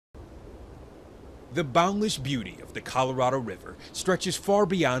The boundless beauty of the Colorado River stretches far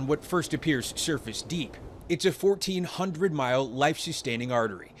beyond what first appears surface deep. It's a 1,400-mile life-sustaining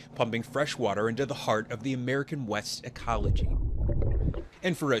artery, pumping fresh water into the heart of the American West's ecology.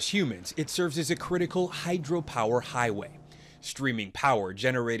 And for us humans, it serves as a critical hydropower highway, streaming power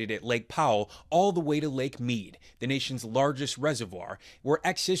generated at Lake Powell all the way to Lake Mead, the nation's largest reservoir, where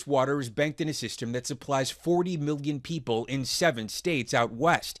excess water is banked in a system that supplies 40 million people in 7 states out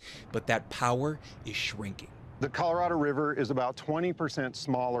west. But that power is shrinking. The Colorado River is about 20%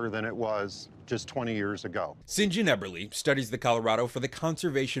 smaller than it was just 20 years ago. St. John Eberly studies the Colorado for the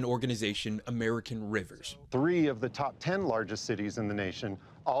conservation organization American Rivers. 3 of the top 10 largest cities in the nation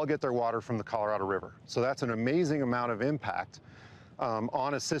all get their water from the Colorado River. So that's an amazing amount of impact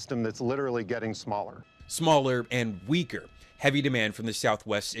on a system that's literally getting smaller. Smaller and weaker. Heavy demand from the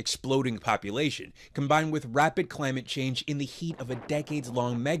Southwest's exploding population, combined with rapid climate change in the heat of a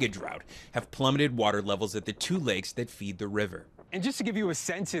decades-long megadrought, have plummeted water levels at the 2 lakes that feed the river. And just to give you a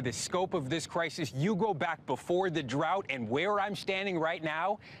sense of the scope of this crisis, you go back before the drought, and where I'm standing right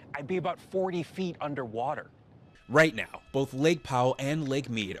now, I'd be about 40 feet underwater. Right now, both Lake Powell and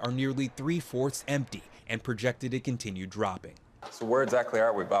Lake Mead are nearly 3/4 empty and projected to continue dropping. So where exactly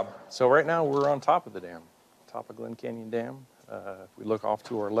are we, Bob? So right now we're on top of the dam, top of Glen Canyon Dam. If we look off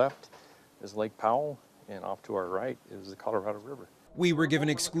to our left is Lake Powell, and off to our right is the Colorado River. We were given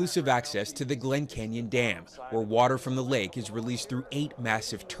exclusive access to the Glen Canyon Dam, where water from the lake is released through 8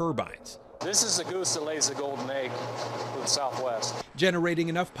 massive turbines. This is the goose that lays the golden egg for the Southwest. Generating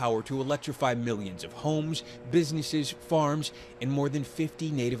enough power to electrify millions of homes, businesses, farms, and more than 50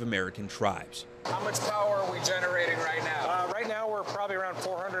 Native American tribes. How much power are we generating right now? Right now we're probably around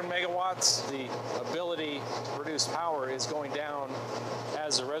 400 megawatts. The ability to produce power is going down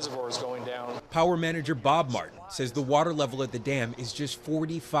as the reservoir is going down. Power manager Bob Martin says the water level at the dam is just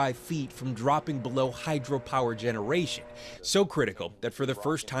 45 feet from dropping below hydropower generation. So critical that for the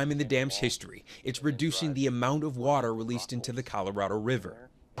first time in the dam's history, it's reducing the amount of water released into the Colorado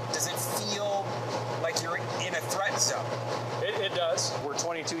River. Does it feel like you're in a threat zone? It does. We're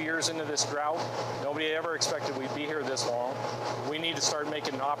 22 years into this drought. Nobody ever expected we'd be here this long. We need to start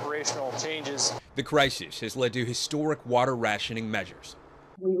making operational changes. The crisis has led to historic water rationing measures.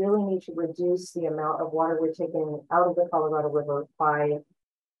 We really need to reduce the amount of water we're taking out of the Colorado River by,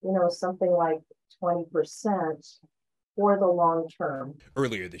 something like 20% for the long term.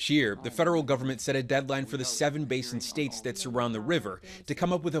 Earlier this year, the federal government set a deadline for the 7 basin states that surround the river to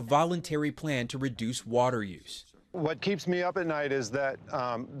come up with a voluntary plan to reduce water use. What keeps me up at night is that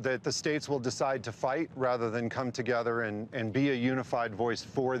that the states will decide to fight rather than come together and be a unified voice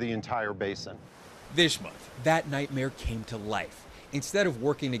for the entire basin. This month, that nightmare came to life. Instead of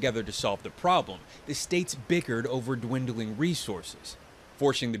working together to solve the problem, the states bickered over dwindling resources,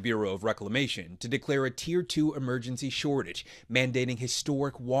 forcing the Bureau of Reclamation to declare a Tier 2 emergency shortage, mandating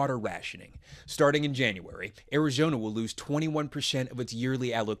historic water rationing. Starting in January, Arizona will lose 21% of its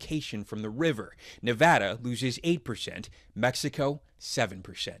yearly allocation from the river. Nevada loses 8%, Mexico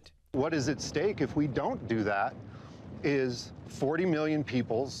 7%. What is at stake if we don't do that is 40 million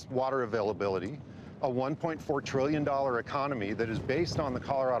people's water availability, a $1.4 trillion economy that is based on the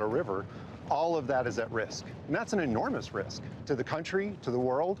Colorado River. All of that is at risk. And that's an enormous risk to the country, to the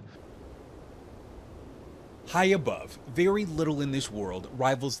world. High above, very little in this world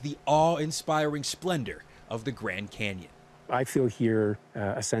rivals the awe-inspiring splendor of the Grand Canyon. I feel here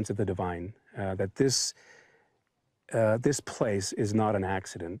a sense of the divine, that this place is not an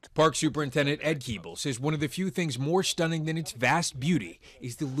accident. Park Superintendent Ed Keeble says one of the few things more stunning than its vast beauty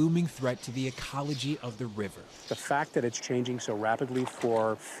is the looming threat to the ecology of the river. The fact that it's changing so rapidly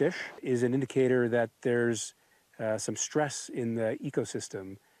for fish is an indicator that there's some stress in the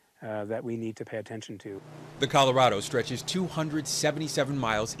ecosystem that we need to pay attention to. The Colorado stretches 277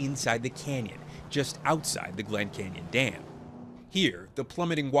 miles inside the canyon, just outside the Glen Canyon Dam. Here, the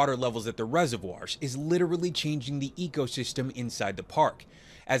plummeting water levels at the reservoirs is literally changing the ecosystem inside the park.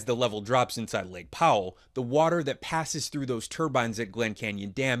 As the level drops inside Lake Powell, the water that passes through those turbines at Glen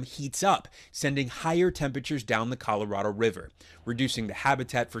Canyon Dam heats up, sending higher temperatures down the Colorado River, reducing the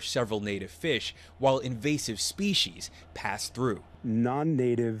habitat for several native fish, while invasive species pass through.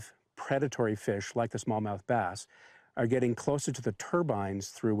 Non-native predatory fish, like the smallmouth bass, are getting closer to the turbines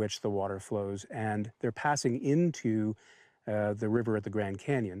through which the water flows, and they're passing into the river at the Grand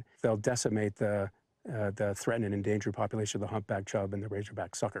Canyon. They'll decimate the threatened and endangered population of the humpback chub and the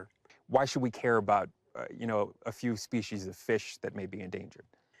razorback sucker. Why should we care about, a few species of fish that may be endangered?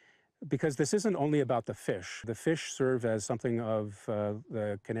 Because this isn't only about the fish. The fish serve as something of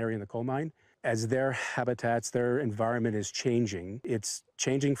the canary in the coal mine. As their habitats, their environment is changing, it's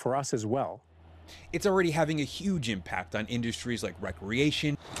changing for us as well. It's already having a huge impact on industries like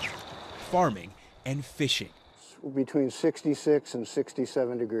recreation, farming, and fishing. Between 66 and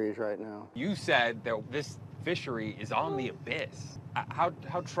 67 degrees right now. You said that this fishery is on the abyss. How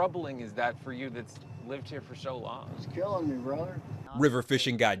troubling is that for you that's lived here for so long? It's killing me, brother. River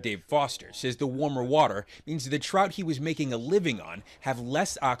fishing guide Dave Foster says the warmer water means the trout he was making a living on have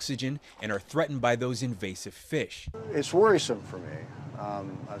less oxygen and are threatened by those invasive fish. It's worrisome for me.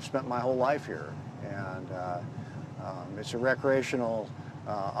 I've spent my whole life here, and it's a recreational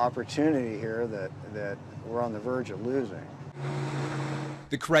opportunity here that we're on the verge of losing.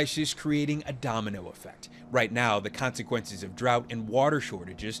 The crisis creating a domino effect. Right now, the consequences of drought and water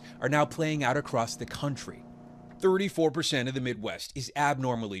shortages are now playing out across the country. 34% of the Midwest is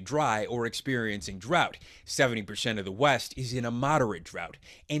abnormally dry or experiencing drought. 70% of the West is in a moderate drought,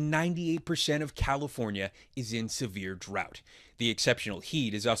 and 98% of California is in severe drought. The exceptional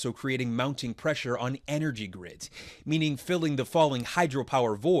heat is also creating mounting pressure on energy grids, meaning filling the falling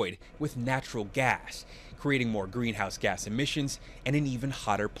hydropower void with natural gas, creating more greenhouse gas emissions and an even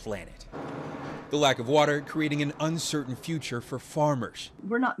hotter planet. The lack of water creating an uncertain future for farmers.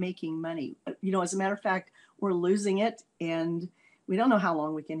 We're not making money. As a matter of fact, we're losing it, and we don't know how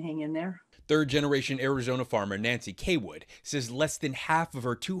long we can hang in there. Third-generation Arizona farmer Nancy Kaywood says less than half of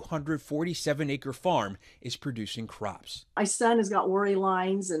her 247-acre farm is producing crops. My son has got worry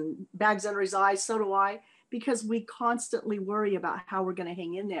lines and bags under his eyes, so do I, because we constantly worry about how we're going to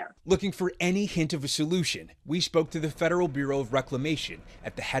hang in there. Looking for any hint of a solution, we spoke to the Federal Bureau of Reclamation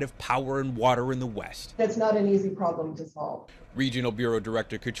at the head of Power and Water in the West. It's not an easy problem to solve. Regional Bureau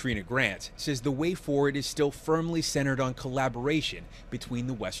Director Katrina Grant says the way forward is still firmly centered on collaboration between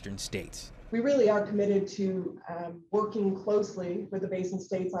the western states. We really are committed to working closely with the basin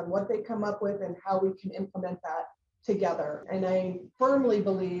states on what they come up with and how we can implement that together. And I firmly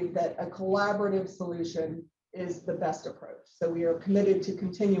believe that a collaborative solution is the best approach. So we are committed to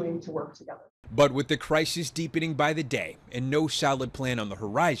continuing to work together. But with the crisis deepening by the day and no solid plan on the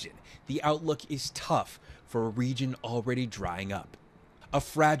horizon, the outlook is tough for a region already drying up. A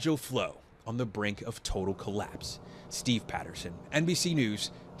fragile flow on the brink of total collapse. Steve Patterson, NBC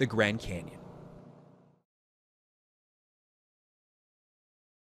News, the Grand Canyon.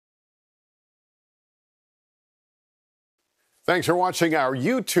 Thanks for watching our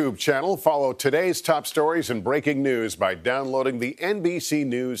YouTube channel. Follow today's top stories and breaking news by downloading the NBC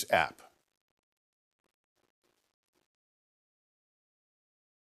News app.